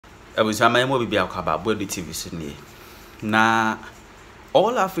I was a man will be about body TV Sydney. Na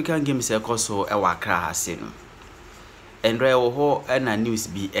all African games are also a wakra has seen. And ho and a news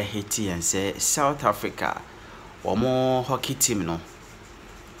be a hiti and say South Africa or more hockey team no.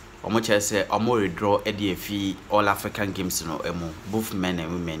 Or much as say or more draw ADF all African games no both men and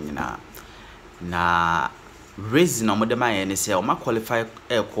women na raising on the man say or qualify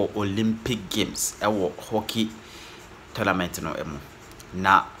Olympic Games hockey tournament no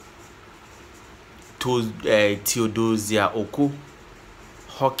na to Theodosia Oko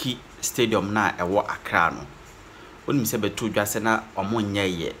hockey stadium na Accra no. When say betu dwase na omo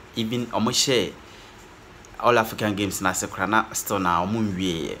nyeye even omo share all African games na sekra na still na omo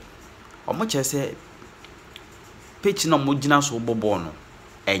nwie omo che say pitch no mo gina so bobo no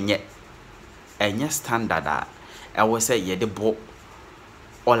enye standard a ewo say ye de bo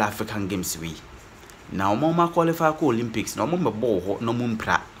all African games we na omo ma qualify ko Olympics na omo mebo ho no mo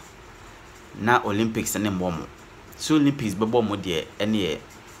mpra na Olympics ne mbomo so Olympics bebo mo de ene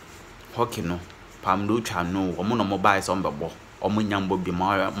hockey no pam do twa no omo no mobile so mbebo omo nyambo bi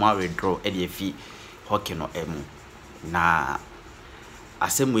ma withdraw e de fi hockey no emu na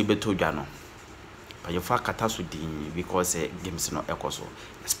asem we beto dwa no pa yo fa kata so din because games no ekoso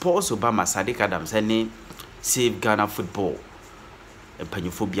sports Obama Sadiq Adams any save Ghana football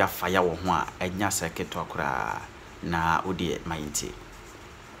panyophobia fire wo ho a enya secret akura na odi maintain.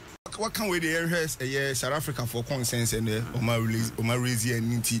 What can we the areas South Africa for consensus and Oma raise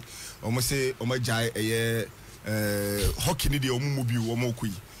and almost say Oma Jai hockey ni the Omubi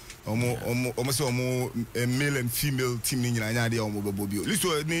Omokui almost male and female team in Nanya Omobobio.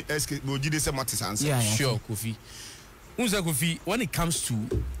 Listen to escape Matis. Yeah, sure, Kofi. Kofi, when it comes to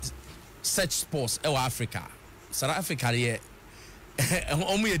such sports in Africa, South Africa is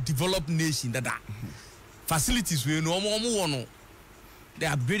only a developed nation that facilities we know the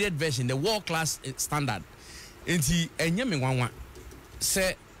upgraded version, the world-class standard. And he and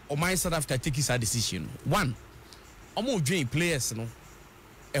say, "O my South Africa take his decision. One, omo join players no,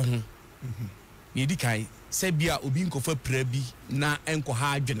 Yedikai say bia obi nkofa prebi na enko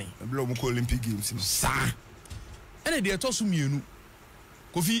ha adwene. Blow mo Olympic Games. Sa. Ene de to so mienu.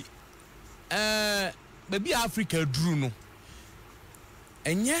 Kofi baby Africa duru no.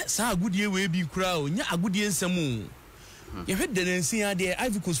 Enye sa agudie we bi kura o, nya agudie nsam. You heard the Nancy there,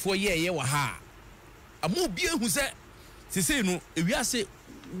 Ivory Coast for ye wa ha. A more beer who said, say no, if we are say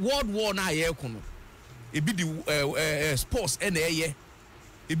World War na ye kono. It be the sports and ye.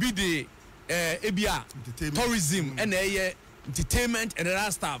 It be the ebia tourism and entertainment and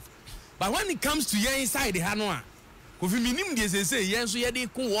other stuff. But when it comes to ye inside the Hanoa, if you minim they say yes, so ye de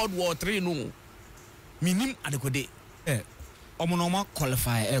World War 3 no. Minim adekode. Omonoma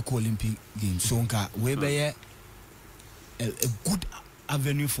qualify Olympic Games. So nka we be a good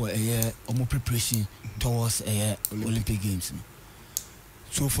avenue for a more preparation towards Olympic Games.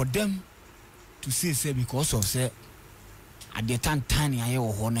 So for them to say because of say at the time tiny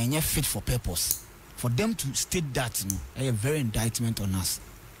I fit for purpose, for them to state that a very indictment on us.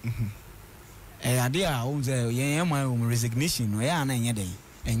 My resignation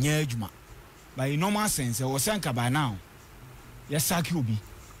but in normal sense I was sanka by now. Yes, Saki be.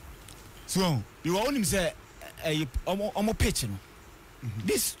 So you only say omo pitch no.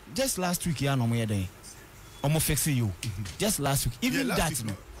 This just last week ya no mo yeden. Omo fixing you. Just last week. Even that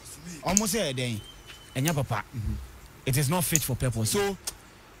no. Almost say den. Enya papa. It is not fit for purpose. So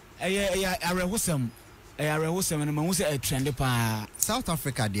arehosem and man say a trend pa South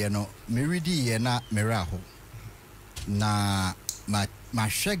Africa there no. Me ready ye na meraho. Na ma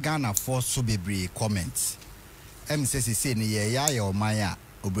share Ghana for so bebre comments. Em say ni ye ya o maya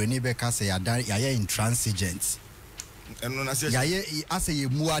Obreni beka say ya intransigent. Ase ye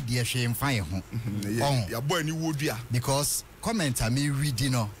mua de hwe mfa ye ho. Ya boy ni wodua because comment me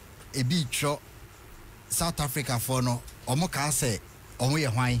reading no e bi tro South Africa for no omo ka say omo ye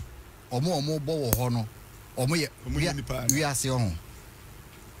hwan omo bo wo ho no omo ye we ase ho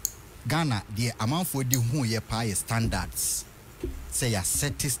Ghana the amanfo di hu ye pa ye standards say ya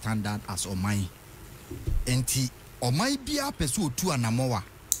set standard as oman enti oman bia peso otu anamowa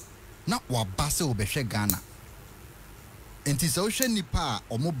na wabase obehwe Ghana enti so hwe nipa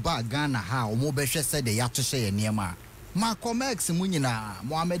omo ba Ghana ha omo behwe se de yatohye ye niema Malcolm X mu nyina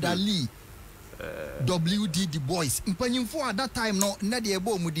Muhammad Ali WD the boys mpanyimfo at that time no na de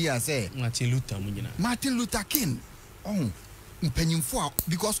ebo mu dia say Martin Luther King mpanyimfo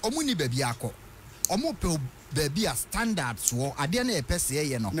because omo ni baby akọ omo pe baby a standards wo ade na e pese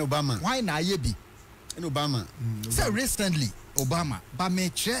ye no Obama why na ye bi Obama so recently Obama ba me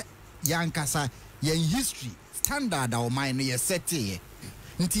che yankasa yen history standard o mine no ye set ye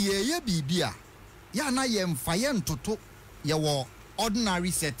nti ye bibia ya na ye mfa ye ntoto ye wo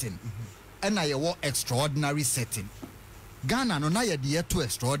ordinary setting na ye wo extraordinary setting. Ghana no na ye de to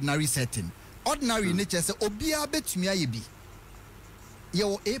extraordinary setting. Ordinary ne chese obia betumi aye bi. Ye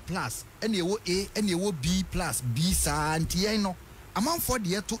wo A+ and ye wo A and ye wo B+, B sa nti ye no amanfo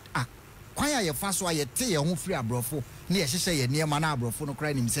de to kwan a ye fa so aye te ye ho free abrofo na ye hyehye ye niema na abrofo no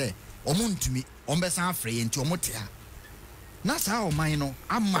kra nim se omuntumi ombesan afre ye nti omote ha na sa oman no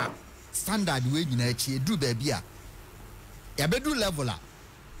ama standard we nyina achi eduru ba bia ya bedu level a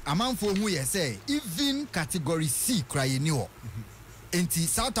amanfo hu ye say even category C kra ye ni ho enti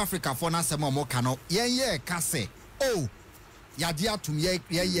South Africa for na sema mo ka no ye ka say oh ya dia atum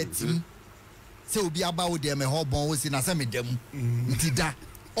ye tim se obi aba wo de me ho bon wo si na se me dam nti da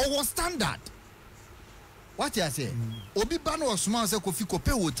owo standard what you say obi ba no osuma se kofi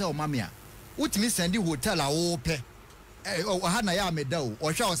kope hotel mamia utimi send hotel a wo pe ha na ya meda o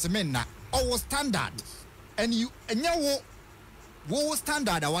hwa o se me na owo standard and you enya wo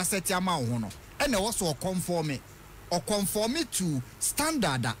standard a waseti ama ho no ena wo so conform to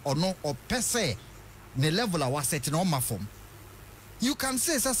standard or no or per se ne level a waseti no ma form. You can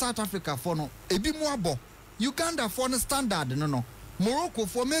say South Africa for no ebi mo abo Uganda for no standard no Morocco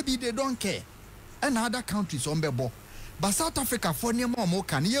for maybe they don't care and other countries on bebo but South Africa for ne mo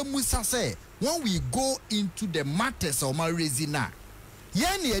kan ye musa say when we go into the matters of my raising na ye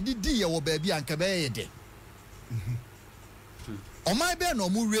ne edidi ye wo ba bi anka be ye de o my be no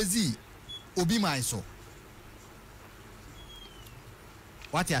mu raise obi man so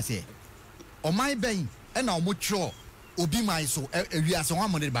what you say o my be e na o mu tro obi man so ewiase ho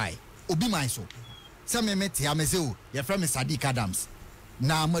amone bai obi man so se me mete amese o ye fra me Sadiq Adams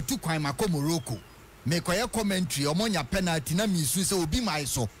na matu kwan mako Morocco me koye commentary omonya penalty na mi su se obi man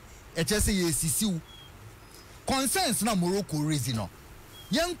so e che se ye sisiu concerns na Morocco reason no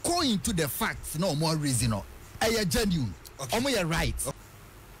yen go into the facts na omo reason no e genuine omo ye right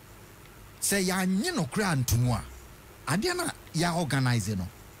say ya nyi no kra ntumu a ade na ya organize no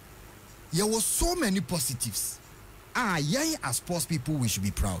there was so many positives. Yeah, as sports people we should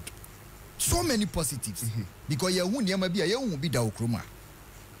be proud. So many positives because you won't never be a you won't be the okroma.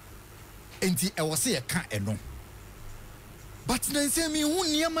 Enti I was say a can't eno. But then say me won't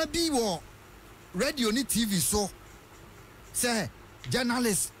never be war radio ni TV so say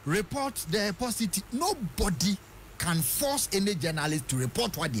journalists report the positive. Nobody can force any journalist to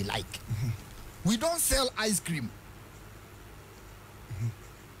report what they like. We don't sell ice cream.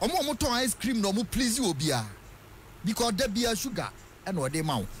 Omo to ice cream no mo please you obia. Because there be a sugar and what they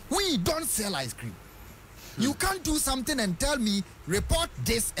mount. We don't sell ice cream. You can't do something and tell me report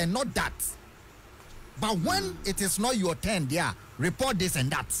this and not that. But when it is not your turn, yeah, report this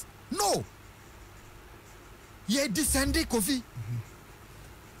and that. No. Ye descended coffee.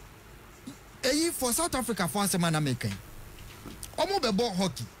 For South Africa, for semana making. Omo bebo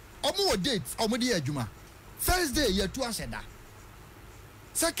hockey. Omo dates. Omo di ejuma. First day ye two asheda.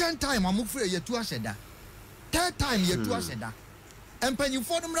 Second time amu free ye two asheda. Third time ye two asheda. And when you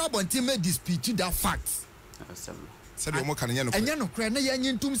for them rabon team may dispute that fact. Said omo kan nya no. Enya no kra na ye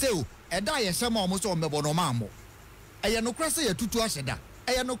ntum se o. Eda ye hye ma omo so omebo no ma mo. Eye no kra se ye tutu asheda.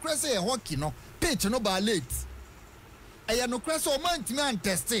 Eye no kra se ye hockey no. Pitch no ba late. Eye no kra se o man timi an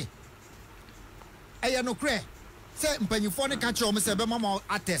teste. Eye no kra se mpanyufo ne ka che omo se be mama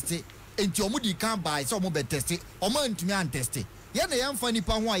atteste. Enti omo di kan buy se omo be teste. Omo ntimi an teste. Ye na ye mfa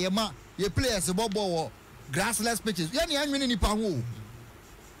nipa ho a ye ma ye players bobo wo grassless pitches. Ye na anwene nipa ho.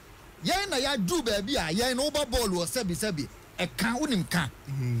 Ye na ya do baby a ye no over ball wo sebi e kan unim kan.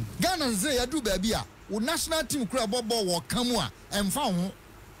 Ghana say ya do baby a wo national team kura bobo wo kan mu a emfa ho.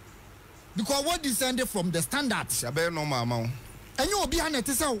 Because what descended from the standards. Abe no ma ma. Enyo obi ha na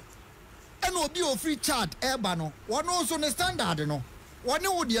te say ena obi o free chart eba no. Wo no so ne standard no. Wo ne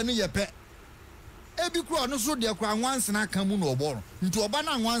wo de no ye pe. Ebi kura no so de kura once na kan mu no obo. Nti oba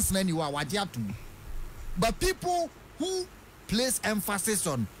na once na ni wa wade atum. But people who place emphasis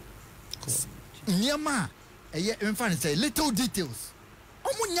on Nyama, a say little details.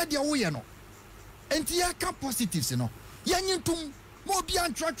 Omunya dia wo ye no. Enti ya ka positives no. Yanyitum mo bi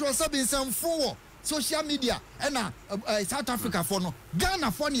antratro sabin sam for social media na South Africa for no.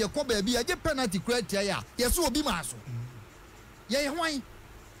 Ghana for ne yakọ ba bi ye penalty criteria ya. Yeso obi ma so. Ye hwan.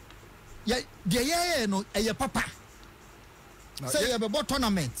 Ye ye no eye papa. Say ye be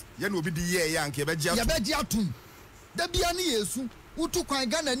tournament. Ye no obi di ye ya nke be gia. Ye be gia tum. Da bia ne Yesu. Utu kwan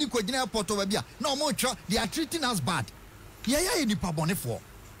Ghana ni ko gina airport over bia na omo twa they are treating us bad. Yeah ni pabone for.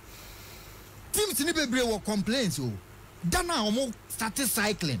 Teams ni bebre wo complaints o. Dana omo start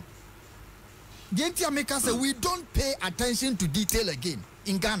cycling. The Anti-America say we don't pay attention to detail again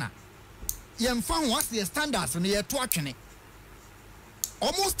in Ghana. You found what's the standards when you're watching.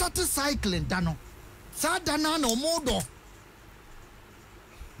 Almost started cycling, Dano. Sadana no modo.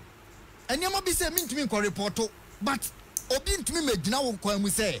 And you might be saying to me report, but obin to me made now when we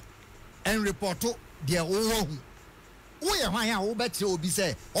say and report their own. We are my own bet you be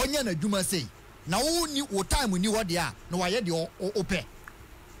say, Onya na Juma say. Now only what time we knew what they are, no I had your open.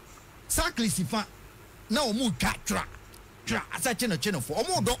 Sakli sifa na omu tra asa cheno for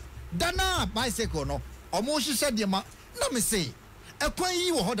omo dana bicycle no omo hihye de ma na me say ekwan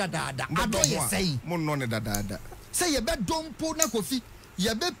yi wo hoda dada ado ye sei mo no ne dada say ye be dompo na kofi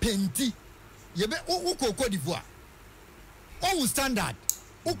ye be penti ye be ukoko divoa o standard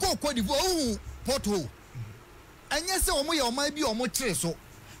ukoko divoa o porthole anya say omo ye oman bi omo kire so,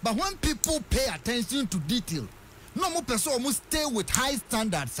 but when people pay attention to detail no mo person omo stay with high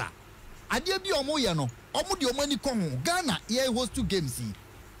standards sir. Adia bi omo ye no omo de omo ni kon Ghana ye host 2 games yi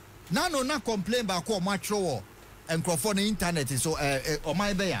na no na complain ba ko omo atro enkrofo na internet so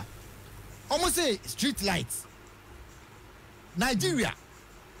omo be ya omo say street lights Nigeria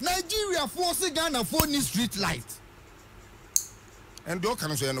force Ghana for ni street lights and do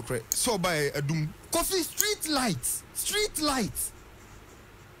kan so ye no kre so by adum coffee street lights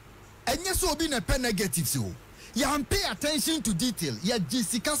enye so obi na pen negatives o. You pay attention to detail. Ya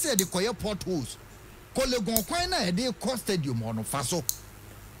Jessica said the koye potholes. Kolegon kwan na de cost stadium ono faso.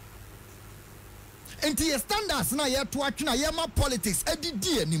 Enti ye standards na ye to atwena ye ma politics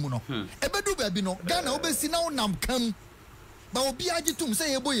edidi anim no. Ebedu ba bi no Ghana obesi na wonam kam. Ba obi agitum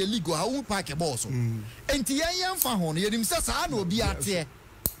say ye boy ye league ha wo park ball so. Enti ye mfa ho no ye nim say sa na obi ate.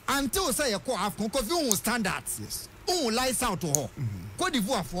 Until say ye ko afcon ko fi won standards. Yes. Who lies out to her? Cote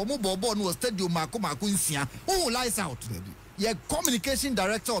d'Ivoire for mobile no stadium Mako Nsia. Who lies out? Ye communication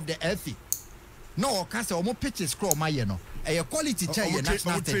director of the FA. No, cast omo pitches scroll my no. A quality chair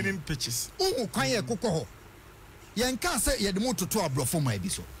national training pitches. Who can ye koko? Ye nka say ye the moto to abro for my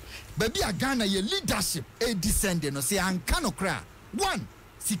biso. Baby a Ghana ye leadership a descendant no say anka no kra. One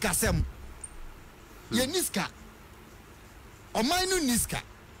sikasem. Ye niska. O mainu niska.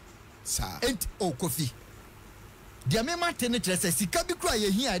 Sa. And o kofi. Dia me mate ne kire say sika bi kura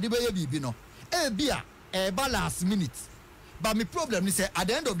ye hia de be ye bibi no e bia e ba last minute, but my problem is say at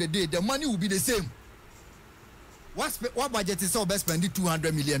the end of the day the money will be the same. What budget is so best spend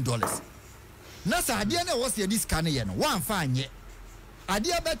 $200 million na sa ade na was ye this can ye no wan fa anye ade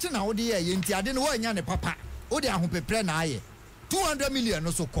abeti na wo de ye nti ade no wanya ne papa wo de ahopepre na aye $200 million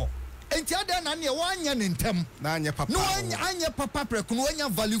no so ko enti ade na ne wanya ne ntem na anye papa no anya papa prekuno wanya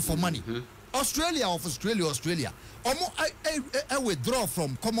value for money. Australia omo withdraw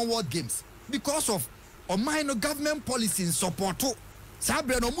from Commonwealth Games because of minor government policy in support to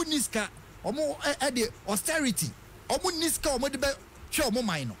sabre no mu niska omo the austerity omo niska omo de be hwe omo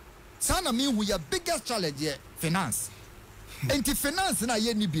minor sana me hu ya biggest challenge here finance enti finance na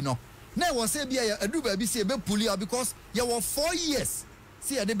ye ni bi no na wo say bia ya adu ba bi say be pull you because you were 4 years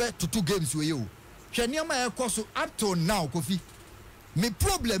see ya de be to 2 games we you hwe niam e so up to now kofi. My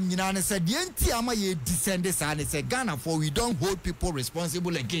problem nyina ne said the enti ama ye descend sa ne say Ghana for we don't hold people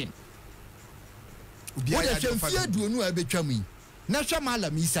responsible again. What the champion do no abetwa mu. Na hwe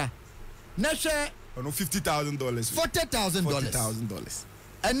Malam Isa. Na hwe no $50,000. $40,000.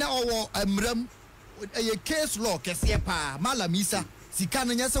 And now amram a case law kese pa Malam Isa sika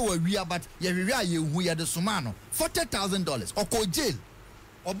no nya se wa wia but ye hwehwe ye hu ye de soma no $40,000 oko jail.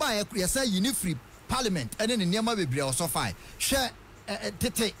 Oba ye say unifree parliament ene ne niam bebre o so fine. Hwe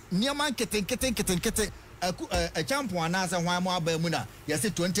tete niaman keten a champion na say hwan mo abamu na you say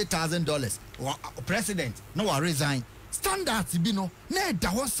 $20,000 president no wa resign standards bi no na da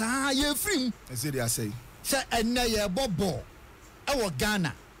ho saa ye frim say they are saying say enna ye bobo e wo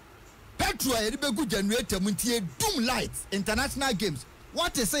Ghana petrol ye be gu generator mu tie doom lights international games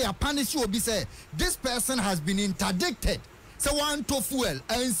what they say a punish you be say this person has been interdicted say one to fuel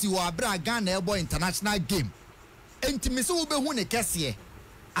ansi wa bra Ghana e boy international game. Enti wo be hu ne kese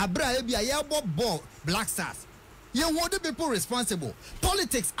abra e bia ye ball Black Stars ye hold the people responsible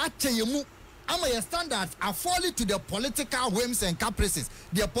politics ache ye mu ama your standards are falling to the political whims and caprices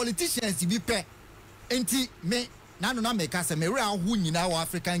the politicians be pe enti me na no na make us me ra hu nyina wa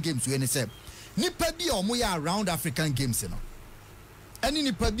African games we ne say nipa bi omo ya around African games no ani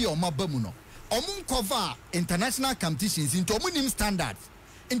nipa bi omo bamu no omo cover international competitions into omo nim standards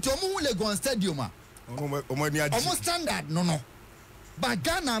into omo hu Legon Stadium almost standard no but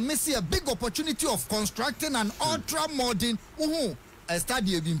Ghana may see a big opportunity of constructing an ultra modern a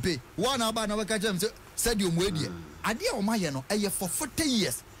stadium in pay one about no stadium we dey ade o ma ye no for 40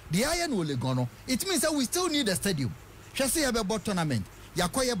 years the iron will go. It means that we still need a stadium. Shall say about tournament.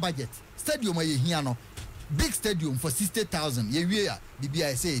 Yakoya budget. Stadium where you no big stadium for 60,000. Yeah,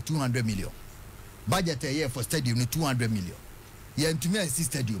 BBI say 200 million. Budget a year for stadium 200 million. Yeah, to me I see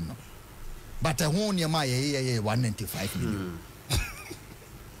stadium no. But a whole near my 195 million.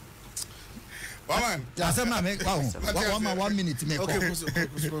 Man, make 1 minute to make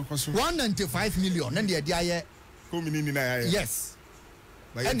 195 million. And the idea, yes.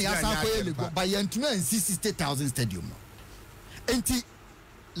 And the answer by 60,000 stadium. And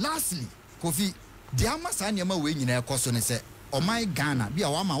lastly, Kofi, the Amasa Yama wing in a question is, oh my Ghana, be a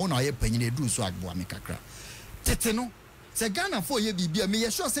woman on a penny do so at Boamikakra. Teteno, say Ghana for ye be a me,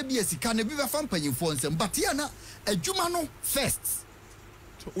 sure say be a can be a fan paying for them, but Yana, a Jumano first.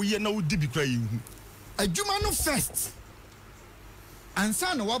 We are no DB crying. A Jumano first. And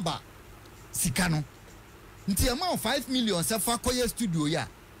San Waba Sikano. Nti amount 5 million se fa koye studio ya.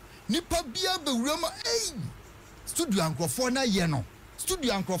 Nipa bia be wurama studio ankrofo na ye no.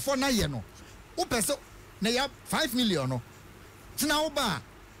 Studio ankrofo na ye no. Wo pese na ya 5 million no. Tina wo ba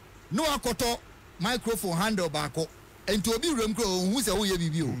no akoto microphone handle baako. Enti obi wurem kro hu se wo ye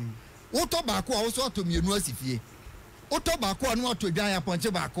bibi o. Wo to baako a wo so to mienu asifie. Oto baako anu ato dwan ya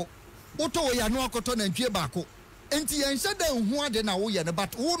ponche baako. Oto wo ya no akoto na ntwie baako. Enti yen hye dan hu ade na wo ye ne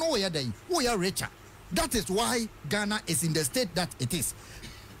but wo no wo ye dan. Wo ye richer. That is why Ghana is in the state that it is.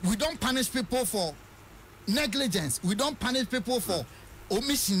 We don't punish people for negligence. We don't punish people for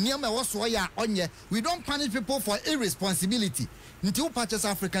omission. We don't punish people for irresponsibility. Until purchase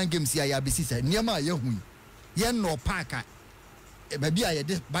African games here, YBC said, Niama Yahui. Yen no parka. Maybe I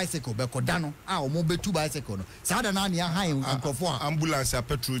had bicycle, Becodano, our mobile 2 bicycle. Sadanani, ambulance a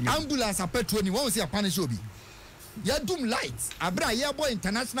petrol. Ambulance a petrol, you won't see a punish obi. Yadum Lights, Abra Yabo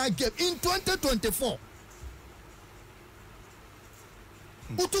International Game in 2024.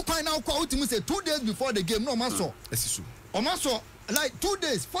 Utu kwa now kwa ultimu say 2 days before the game no maso. Omaso like 2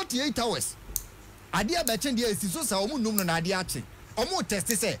 days 48 hours. Adia bechen dia isiso sa omu num no na adia ache. Omu test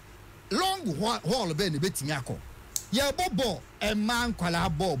say long haul be ne betimi akọ. Ye bobo e man kwala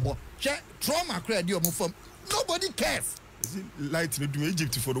bobo. Che trauma credit omu fam. Nobody cares. Light no do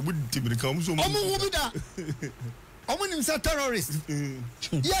Egypt for the wood team the come so. Omu wo bi da. Omu nim say terrorist.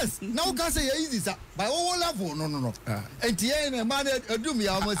 Yes, now can say easy sir. By all level no. Enti ye na man adum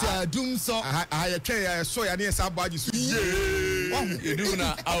ya omo say adum so. I tell so ya na say badge so. You do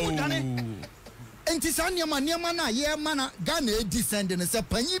na awu. Enti sa niam na ye mana Ghana e descend ne say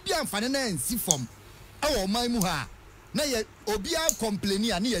panyi bi amfane na ensi fom. E wo man mu ha. Na ye obi a complain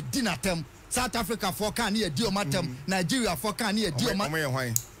ya na ye di natem. South Africa for can ye di omatem. Nigeria for can ye di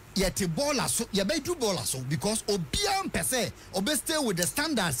omatem. Yet baller so ye be do baller so because obiam per se obe stay with the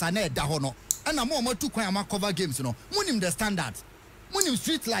standards and da hono and na more to kwan am cover games no munim the standards munim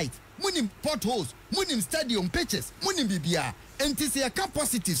street light munim potholes munim stadium pitches munim bibia enti se ka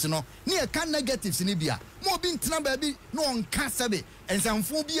positives no ne ka negatives ni bia mo bi ntena ba bi no onka sebe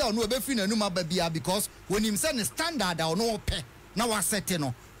ensamfo bia no obe fi nanum aba bia because when him say the standard or no pe na wa set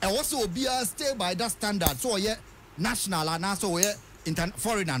no e wo so obia stay by that standard so ye national and so ye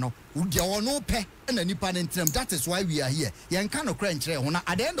foreigner no dia wono pe na nipa ntrem. That is why we are here. Yen kan no kra nkyere ho na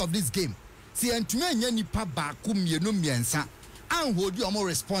at the end of this game see entumi anya nipa ba ko mienu miensa an hold you more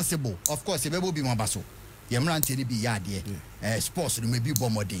responsible. Of course e bebo bi mo baso ye mrante ni bi ya de sports no maybe bo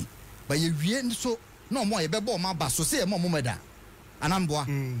modern but ye wie so no mo ye bebo ma baso say mo meda anamboa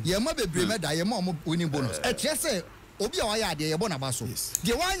ye ma bebre meda ye mo winning bonus e tie say obi a wa ya de ye bo na baso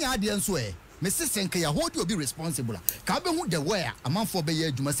de wanya de nso Mrs. Senke ya hold you be responsible. Ka be hu the way a man for be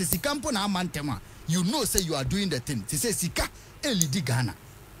ye adwuma se sika mpo na amantema. You know say you are doing the thing. Say sika elidi Ghana.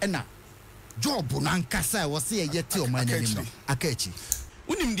 Ena job na nkasa wo se ye te o man anim no. Akachi.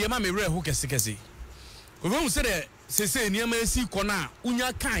 Unim de ma me re ho kese. We hu se de se niam asi kona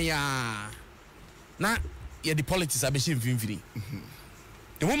unya kan ya. Na ye the politics abehye mfimfini.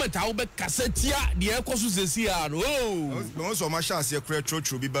 The moment I will be cassetia, the air course is here. Oh, no, so much as your credit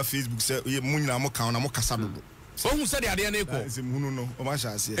true be by Facebook say you munna mo kan na mo kasa do. So who said the idea na ko? Say munu no, o ma sha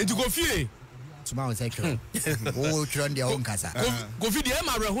ase. And to go fie. Tomorrow say kro. Oh, trend their own kasa. Go fie the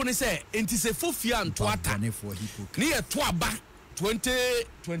ma reho ne say enti se fofia nto ata. Ne ye to aba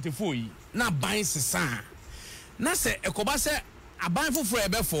 2024 yi na ban sesa. Na se ekoba se aban foforo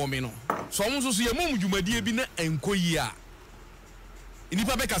ebe for me no. So mo so ye mom dwumadie bi na enkoyi a.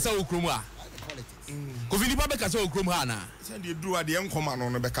 Nipa be kasa okrom a Kofi nipa be kasa okrom ha na say de duru de enkoma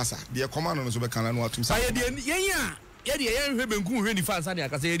no be kasa de ekoma no so be kana no atum sa ye de yen a ye de yen hwe benku hwe ni fansa de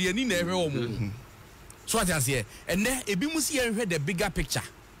akasa ye de ni na hwe o mu so atiase enne ebi mu si yen hwe the bigger picture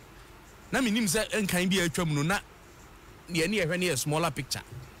na minim se enkan bi atwam no na ye ne hwe ne smaller picture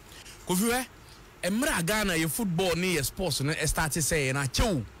Kofi we emra Ghana ye football ni ye sports no start say na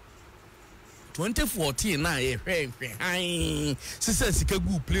chew 2014 na ye hwe sise sika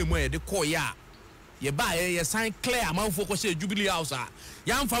gu play mo ye de call ya ye ba ye sign clear amanfo ko say Jubilee House a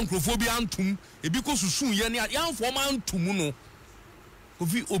yan fa microphobia antum ebi ko susun ye ne yan fo ma antum no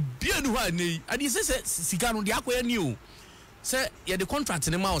Kofi obia nu ha nei ade sise sika no de akoya ni o se ye de contract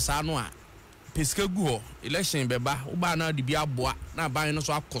ne ma o sa no a pesika gu ho election beba wo ba na de bi aboa na ban no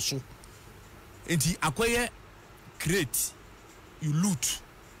so akoso enti akoye create you loot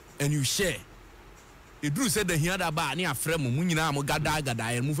and you share eduru said the here da ba ne afre mu nyina mo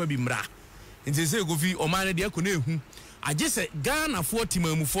gada mu fa bi mra enti se Kofi o man de ko na ehu age se Ghana fo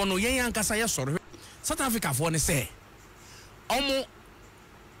timamufo no yen yankasa ye soro South Africa fo ne se omo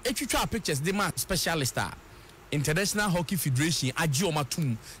etwitwa pictures de ma specialist International Hockey Federation agi o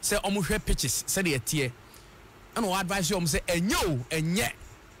matum se omo hwe pitches se de etie ana o advise o se enye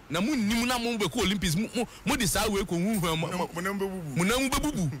na munnim na mo be ko Olympics mo de sa we ko hu munam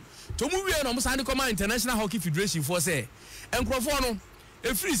bebubu to mo wie no mo sa de come International Hockey Federation for say enkrofo no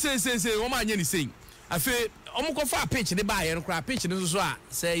e free say o ma anya ni say afi o mo ko fa pitch de ba ye no kra pitch no so a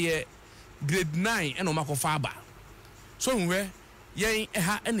say ye grade 9 and o ma ko fa ba so we yen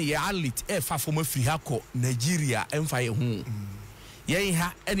ha ene ye athlete e fa fo ma free ha ko Nigeria emfa ye hu yen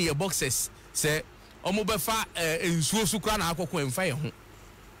ha ene ye boxers say o mo be fa ensuo su kra na akoko emfa ye hu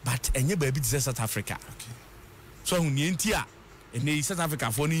but enye ba bi di South Africa okay so hu ni enti a ene South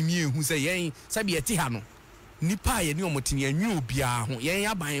Africa fo ni mi ehu say yen sabi eti ha no nipa ye ni omotini anwi obi a ho yen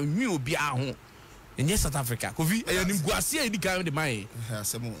aban anwi obi a ho enye South Africa Kofi eyanim guase e di kan de mai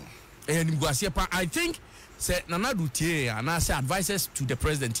asemo eyanim guase pa I think say nanadu tie na say advices to the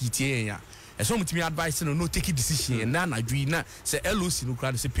president tie ya eso mutimi advice no take decision na nadwi na say LOC no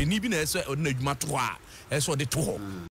kra say peni bi na eso na adwuma to a eso de to